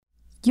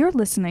You're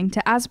listening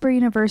to Asbury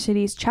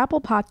University's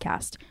Chapel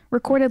Podcast,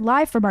 recorded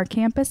live from our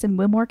campus in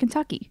Wilmore,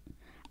 Kentucky.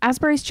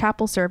 Asbury's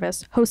Chapel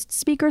service hosts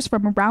speakers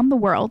from around the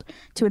world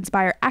to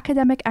inspire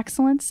academic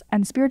excellence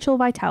and spiritual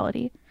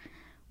vitality.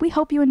 We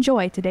hope you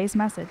enjoy today's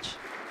message.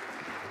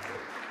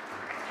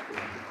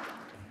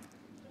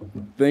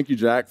 Thank you,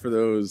 Jack, for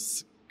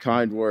those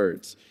kind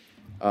words.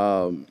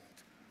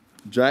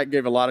 Jack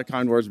gave a lot of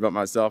kind words about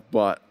myself,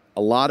 but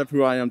a lot of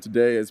who I am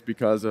today is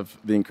because of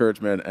the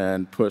encouragement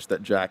and push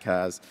that Jack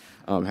has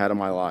had in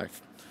my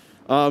life.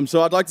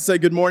 So I'd like to say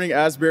good morning,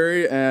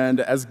 Asbury, and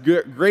as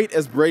great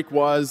as break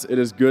was, it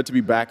is good to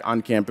be back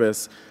on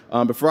campus.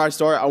 Before I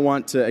start, I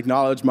want to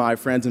acknowledge my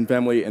friends and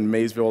family in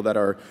Maysville that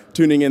are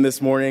tuning in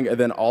this morning, and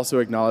then also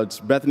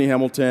acknowledge Bethany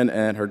Hamilton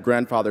and her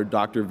grandfather,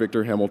 Dr.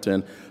 Victor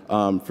Hamilton,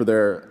 for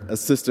their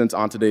assistance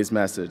on today's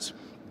message.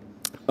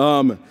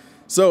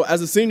 So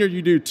as a senior,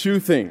 you do two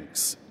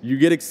things. You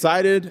get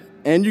excited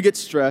and you get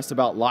stressed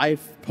about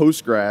life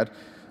post-undergrad,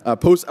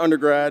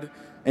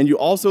 and you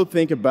also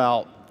think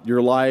about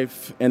your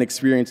life and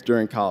experience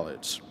during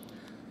college.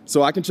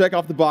 So I can check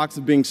off the box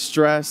of being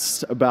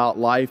stressed about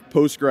life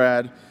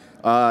post-grad.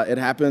 It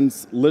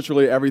happens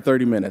literally every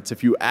 30 minutes.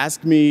 If you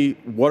ask me,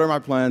 what are my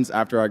plans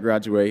after I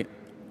graduate,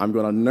 I'm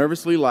going to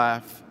nervously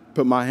laugh,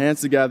 put my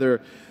hands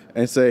together,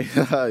 and say,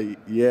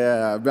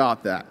 yeah,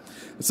 about that.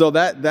 So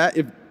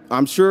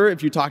I'm sure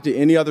if you talk to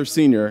any other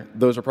senior,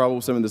 those are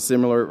probably some of the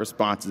similar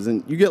responses.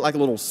 And you get like a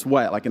little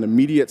sweat, like an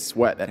immediate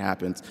sweat that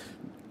happens.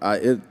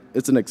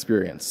 It's an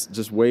experience.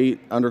 Just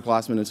wait,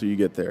 underclassmen, until you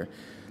get there.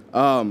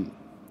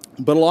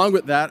 But along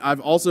with that, I've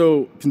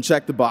also can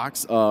check the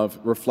box of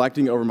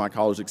reflecting over my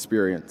college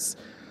experience.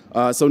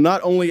 So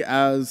not only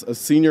as a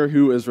senior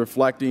who is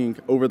reflecting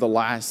over the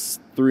last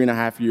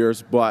 3.5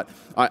 years, but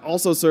I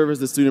also serve as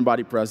the student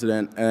body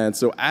president. And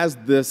so as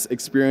this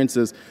experience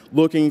is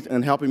looking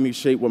and helping me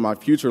shape what my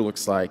future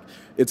looks like,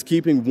 it's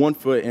keeping one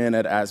foot in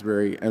at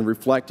Asbury and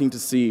reflecting to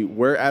see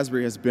where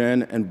Asbury has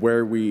been and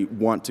where we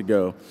want to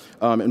go,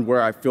 and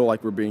where I feel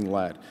like we're being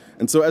led.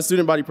 And so as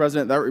student body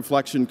president, that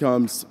reflection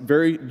comes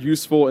very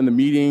useful in the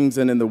meetings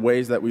and in the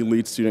ways that we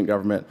lead student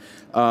government.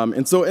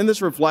 And so in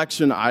this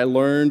reflection, I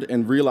learned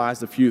and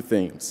realized a few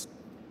things.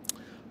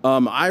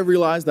 I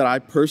realized that I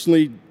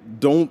personally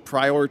don't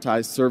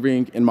prioritize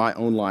serving in my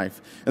own life.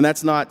 And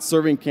that's not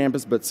serving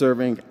campus, but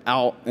serving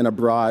out and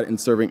abroad and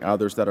serving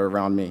others that are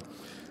around me.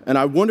 And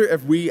I wonder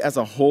if we as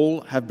a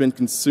whole have been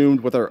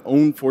consumed with our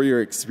own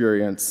four-year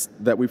experience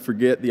that we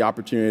forget the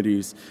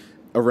opportunities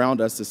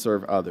around us to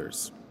serve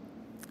others.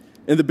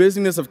 In the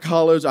busyness of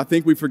college, I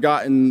think we've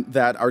forgotten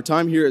that our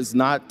time here is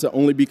not to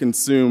only be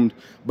consumed,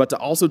 but to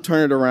also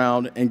turn it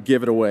around and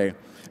give it away.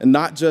 And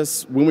not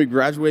just when we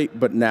graduate,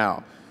 but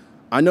now.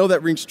 I know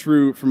that rings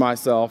true for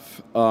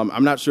myself.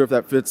 I'm not sure if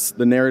that fits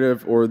the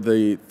narrative or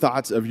the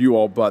thoughts of you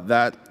all, but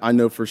that I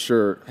know for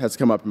sure has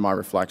come up in my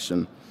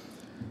reflection.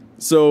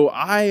 So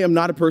I am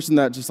not a person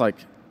that just like,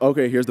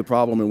 okay, here's the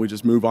problem and we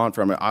just move on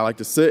from it. I like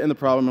to sit in the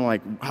problem and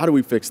like, how do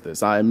we fix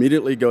this? I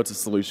immediately go to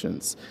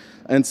solutions.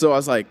 And so I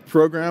was like,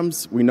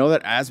 programs, we know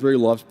that Asbury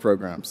loves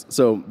programs.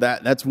 So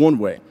that's one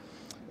way.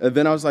 And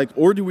then I was like,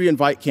 or do we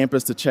invite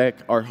campus to check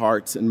our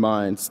hearts and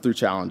minds through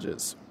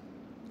challenges?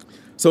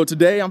 So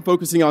today I'm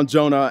focusing on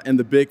Jonah and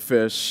the big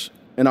fish,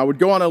 and I would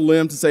go on a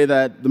limb to say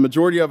that the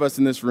majority of us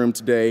in this room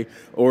today,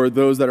 or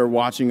those that are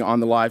watching on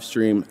the live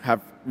stream,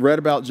 have read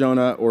about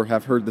Jonah or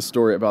have heard the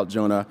story about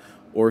Jonah,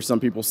 or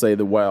some people say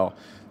the whale.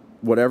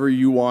 Whatever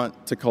you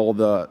want to call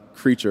the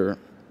creature,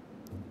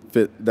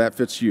 that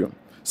fits you.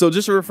 So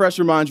just to refresh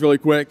your minds really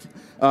quick,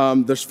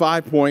 there's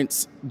 5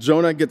 points.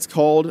 Jonah gets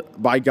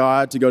called by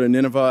God to go to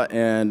Nineveh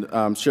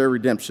and share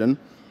redemption.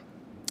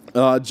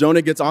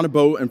 Jonah gets on a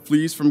boat and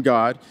flees from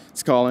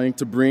God's calling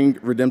to bring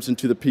redemption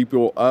to the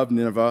people of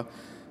Nineveh.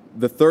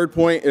 The third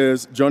point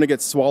is Jonah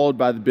gets swallowed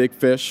by the big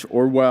fish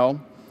or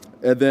whale.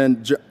 And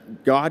then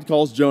God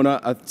calls Jonah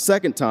a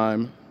second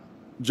time.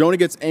 Jonah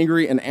gets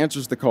angry and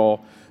answers the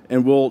call,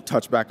 and we'll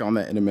touch back on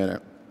that in a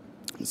minute.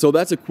 So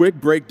that's a quick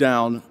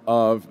breakdown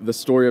of the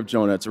story of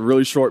Jonah. It's a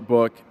really short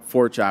book,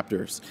 4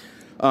 chapters.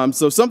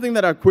 So something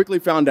that I quickly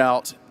found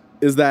out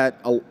is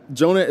that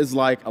Jonah is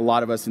like a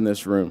lot of us in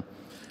this room.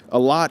 A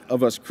lot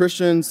of us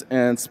Christians,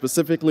 and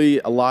specifically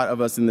a lot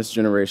of us in this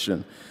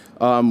generation.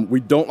 We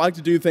don't like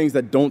to do things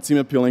that don't seem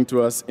appealing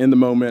to us in the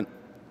moment.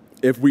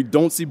 If we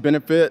don't see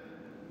benefit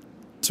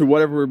to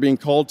whatever we're being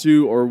called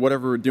to or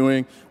whatever we're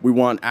doing, we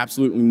want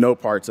absolutely no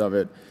parts of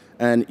it.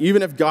 And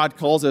even if God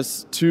calls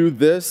us to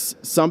this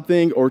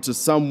something or to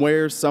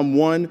somewhere,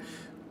 someone,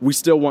 we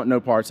still want no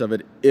parts of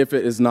it if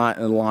it is not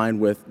in line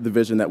with the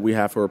vision that we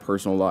have for our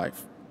personal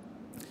life.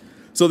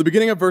 So the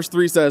beginning of verse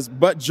 3 says,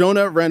 "But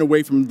Jonah ran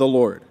away from the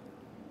Lord."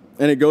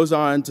 And it goes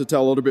on to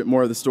tell a little bit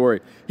more of the story.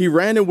 He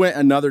ran and went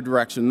another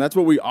direction. That's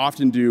what we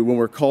often do when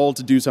we're called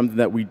to do something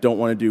that we don't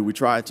want to do. We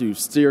try to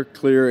steer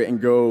clear and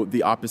go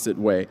the opposite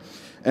way.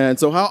 And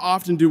so how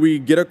often do we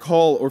get a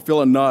call or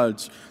feel a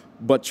nudge,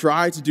 but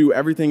try to do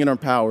everything in our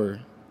power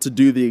to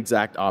do the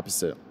exact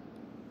opposite?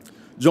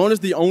 Jonah is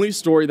the only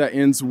story that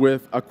ends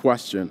with a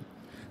question.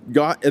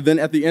 And then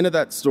at the end of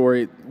that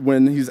story,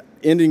 when he's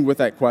ending with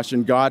that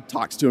question, God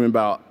talks to him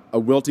about a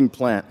wilting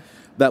plant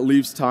that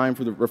leaves time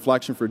for the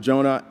reflection for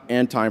Jonah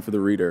and time for the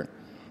reader.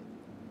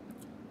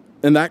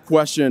 And that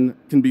question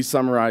can be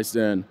summarized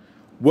in,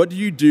 what do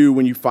you do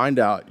when you find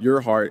out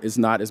your heart is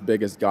not as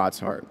big as God's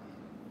heart?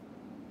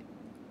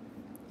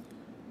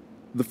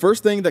 The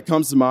first thing that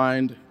comes to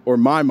mind, or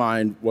my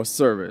mind, was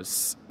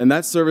service. And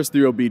that's service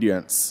through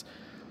obedience.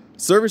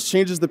 Service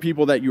changes the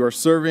people that you are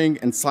serving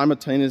and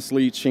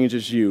simultaneously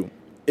changes you,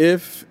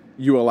 if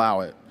you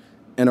allow it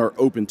and are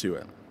open to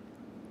it.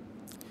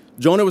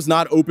 Jonah was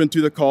not open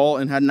to the call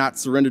and had not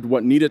surrendered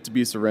what needed to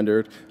be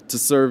surrendered to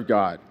serve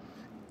God.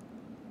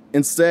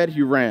 Instead,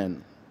 he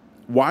ran.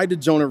 Why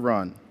did Jonah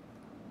run?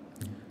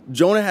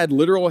 Jonah had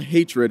literal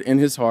hatred in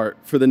his heart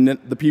for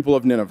the people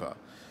of Nineveh.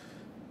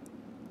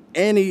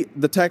 And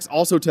the text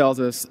also tells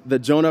us that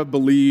Jonah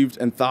believed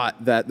and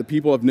thought that the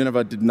people of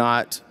Nineveh did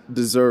not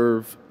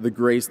deserve the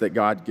grace that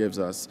God gives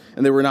us,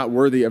 and they were not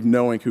worthy of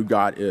knowing who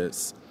God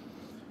is.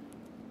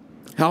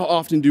 How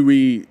often do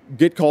we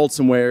get called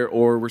somewhere,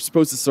 or we're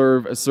supposed to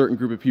serve a certain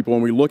group of people,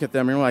 and we look at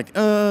them and we're like,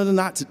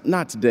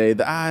 not today. We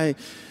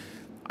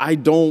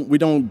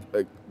don't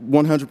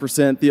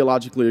 100%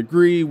 theologically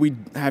agree. We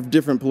have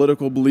different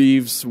political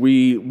beliefs.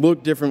 We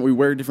look different. We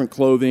wear different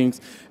clothing,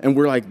 and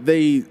we're like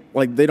they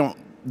don't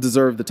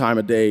deserve the time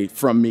of day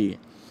from me.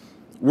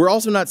 We're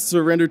also not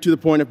surrendered to the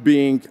point of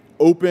being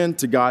open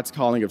to God's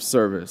calling of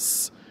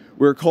service.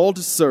 We're called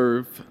to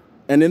serve,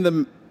 and in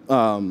the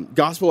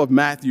Gospel of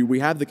Matthew, we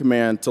have the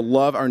command to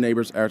love our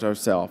neighbors as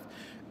ourselves.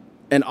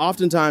 And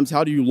oftentimes,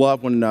 how do you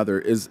love one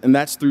another? And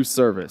that's through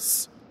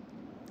service.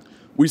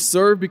 We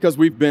serve because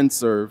we've been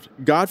served.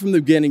 God from the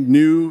beginning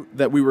knew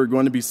that we were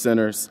going to be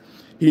sinners.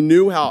 He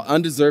knew how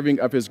undeserving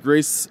of his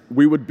grace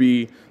we would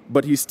be,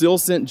 but he still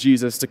sent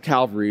Jesus to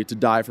Calvary to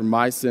die for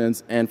my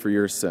sins and for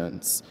your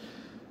sins.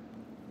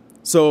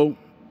 So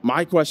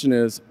my question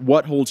is,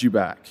 what holds you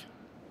back?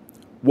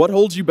 What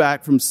holds you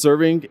back from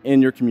serving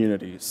in your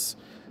communities?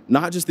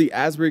 Not just the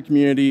Asbury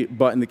community,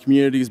 but in the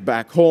communities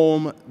back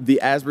home, the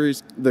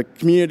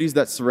communities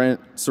that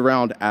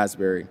surround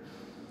Asbury.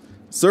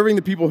 Serving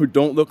the people who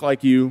don't look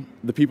like you,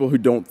 the people who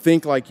don't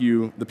think like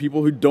you, the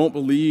people who don't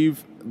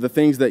believe the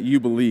things that you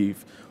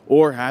believe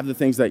or have the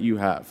things that you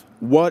have.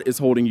 What is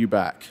holding you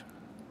back?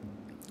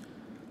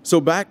 So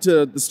back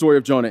to the story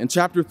of Jonah. In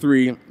chapter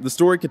 3, the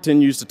story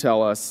continues to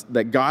tell us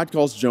that God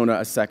calls Jonah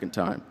a second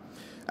time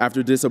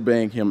after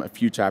disobeying him a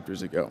few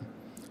chapters ago.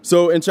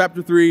 So in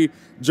chapter 3,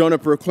 Jonah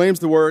proclaims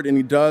the word, and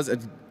he does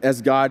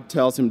as God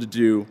tells him to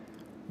do.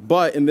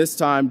 But in this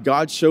time,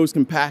 God shows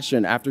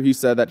compassion after he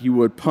said that he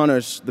would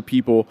punish the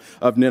people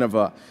of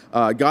Nineveh.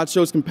 God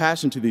shows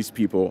compassion to these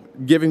people,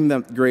 giving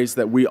them grace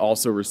that we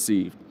also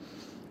receive.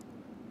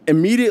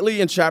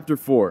 Immediately in chapter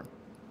 4,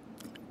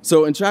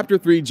 so in chapter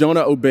 3,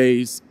 Jonah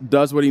obeys,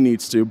 does what he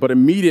needs to, but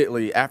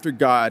immediately after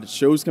God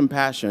shows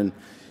compassion,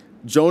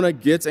 Jonah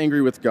gets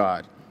angry with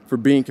God for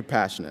being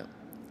compassionate.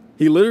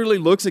 He literally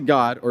looks at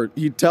God, or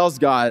he tells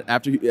God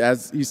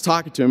as he's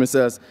talking to him and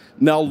says,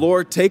 "Now,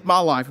 Lord, take my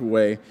life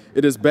away.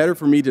 It is better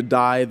for me to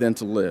die than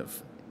to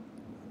live."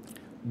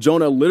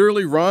 Jonah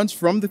literally runs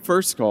from the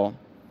first call,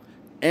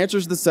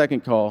 answers the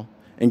second call,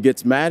 and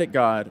gets mad at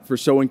God for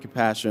showing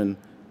compassion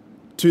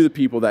to the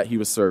people that he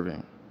was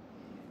serving.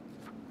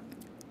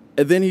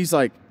 And then he's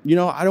like,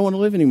 I don't want to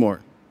live anymore.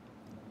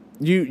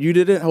 You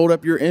didn't hold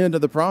up your end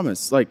of the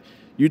promise. Like,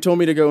 you told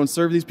me to go and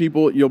serve these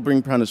people, you'll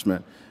bring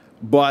punishment.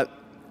 But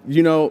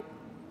you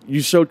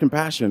showed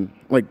compassion.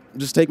 Like,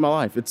 just take my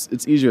life.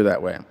 It's easier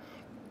that way.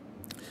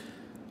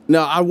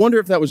 Now, I wonder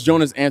if that was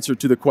Jonah's answer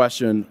to the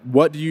question,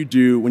 what do you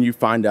do when you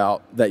find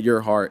out that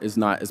your heart is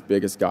not as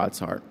big as God's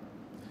heart?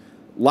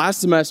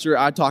 Last semester,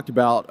 I talked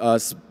about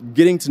us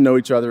getting to know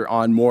each other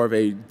on more of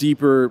a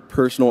deeper,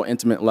 personal,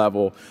 intimate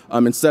level,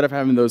 instead of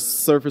having those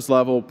surface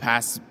level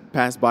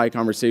pass-by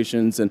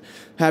conversations and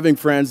having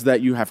friends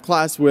that you have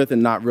class with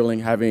and not really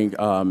having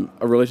a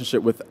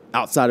relationship with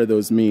outside of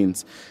those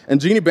means.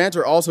 And Jeannie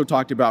Banter also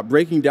talked about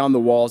breaking down the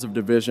walls of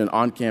division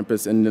on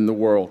campus and in the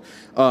world.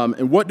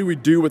 And what do we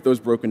do with those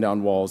broken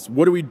down walls?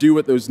 What do we do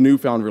with those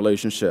newfound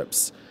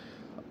relationships?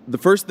 The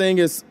first thing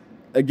is,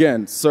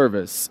 again,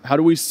 service. How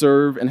do we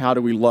serve and how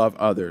do we love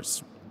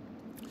others?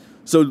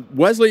 So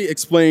Wesley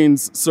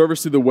explains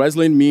service through the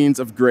Wesleyan means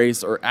of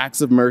grace or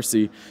acts of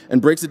mercy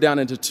and breaks it down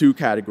into two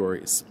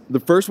categories. The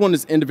first one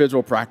is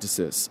individual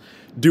practices,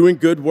 doing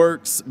good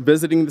works,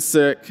 visiting the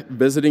sick,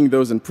 visiting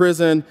those in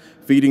prison,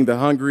 feeding the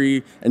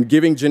hungry, and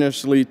giving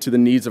generously to the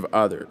needs of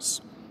others.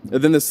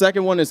 And then the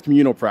second one is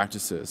communal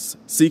practices,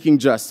 seeking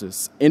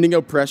justice, ending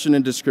oppression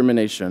and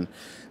discrimination.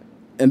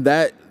 And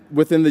that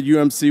within the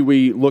UMC,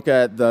 we look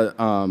at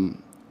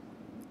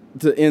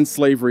to end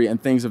slavery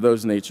and things of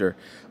those nature.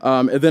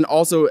 And then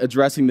also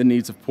addressing the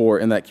needs of poor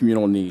and that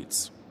communal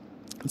needs.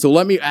 So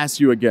let me ask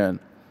you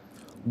again,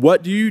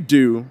 what do you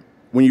do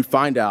when you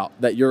find out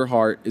that your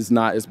heart is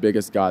not as big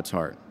as God's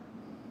heart?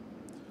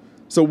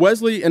 So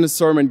Wesley in his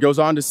sermon goes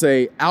on to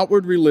say,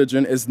 outward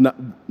religion is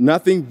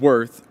nothing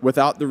worth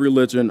without the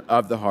religion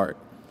of the heart.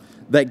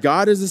 that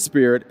God is a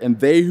spirit, and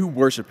they who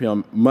worship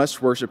him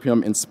must worship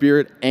him in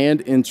spirit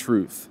and in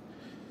truth.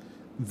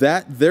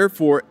 That,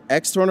 therefore,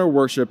 external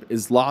worship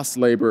is lost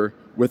labor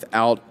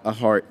without a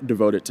heart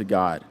devoted to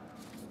God.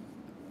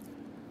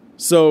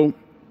 So,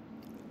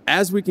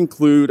 as we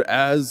conclude,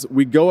 as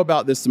we go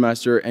about this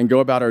semester and go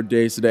about our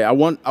days today, I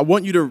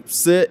want you to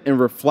sit and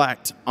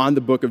reflect on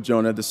the book of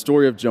Jonah, the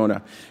story of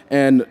Jonah,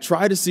 and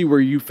try to see where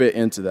you fit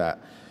into that.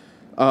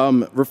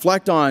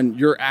 Reflect on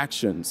your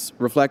actions,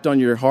 reflect on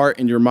your heart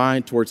and your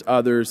mind towards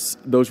others,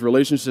 those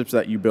relationships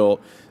that you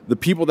built, the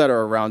people that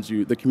are around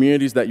you, the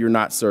communities that you're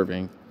not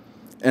serving,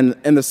 and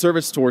the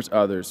service towards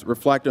others.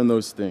 Reflect on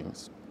those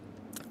things.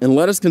 And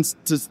let us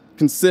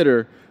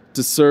consider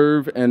to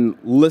serve and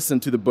listen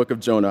to the book of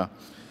Jonah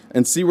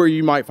and see where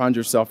you might find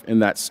yourself in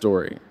that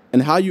story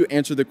and how you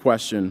answer the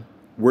question,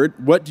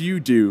 what do you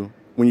do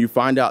when you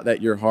find out that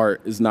your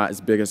heart is not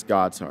as big as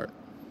God's heart?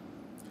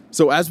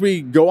 So as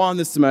we go on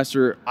this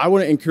semester, I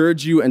want to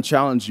encourage you and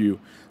challenge you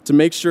to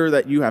make sure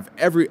that you have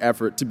every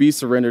effort to be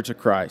surrendered to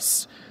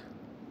Christ.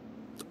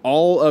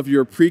 All of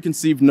your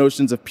preconceived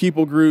notions of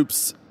people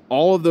groups,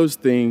 all of those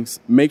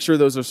things, make sure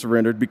those are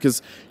surrendered,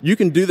 because you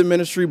can do the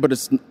ministry, but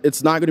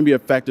it's not going to be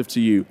effective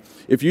to you.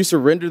 If you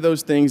surrender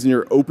those things and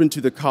you're open to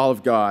the call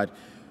of God,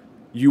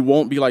 you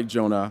won't be like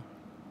Jonah,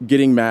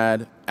 getting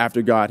mad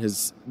after God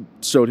has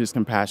showed his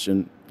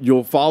compassion.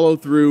 You'll follow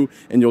through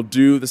and you'll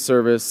do the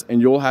service,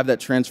 and you'll have that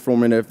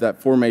transformative,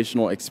 that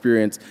formational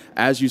experience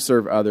as you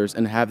serve others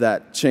and have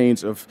that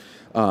change of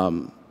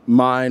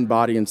mind,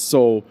 body, and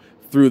soul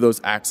through those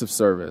acts of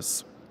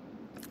service.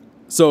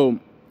 So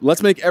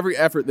let's make every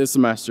effort this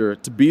semester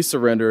to be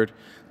surrendered,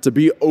 to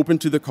be open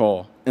to the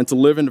call, and to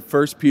live into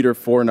 1 Peter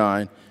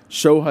 4:9,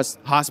 show us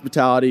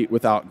hospitality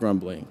without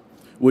grumbling.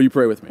 Will you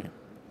pray with me?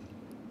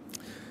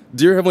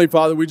 Dear Heavenly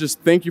Father, we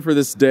just thank you for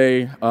this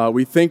day.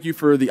 We thank you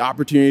for the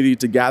opportunity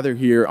to gather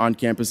here on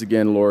campus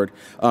again, Lord,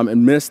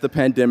 and miss the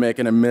pandemic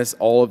and amidst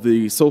all of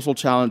the social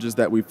challenges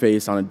that we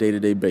face on a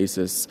day-to-day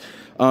basis.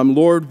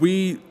 Lord,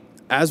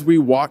 as we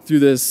walk through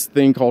this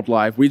thing called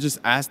life, we just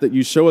ask that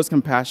you show us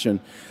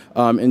compassion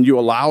and you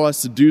allow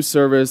us to do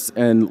service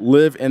and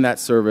live in that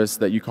service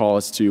that you call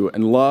us to,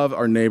 and love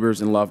our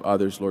neighbors and love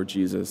others, Lord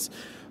Jesus.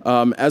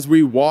 As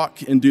we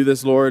walk and do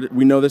this, Lord,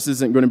 we know this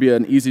isn't going to be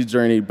an easy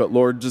journey, but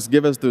Lord, just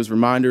give us those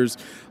reminders.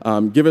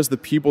 Give us the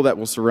people that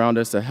will surround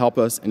us to help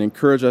us and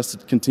encourage us to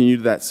continue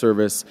that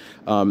service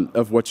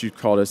of what you've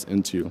called us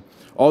into.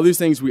 All these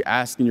things we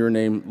ask in your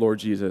name, Lord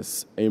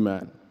Jesus.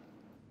 Amen.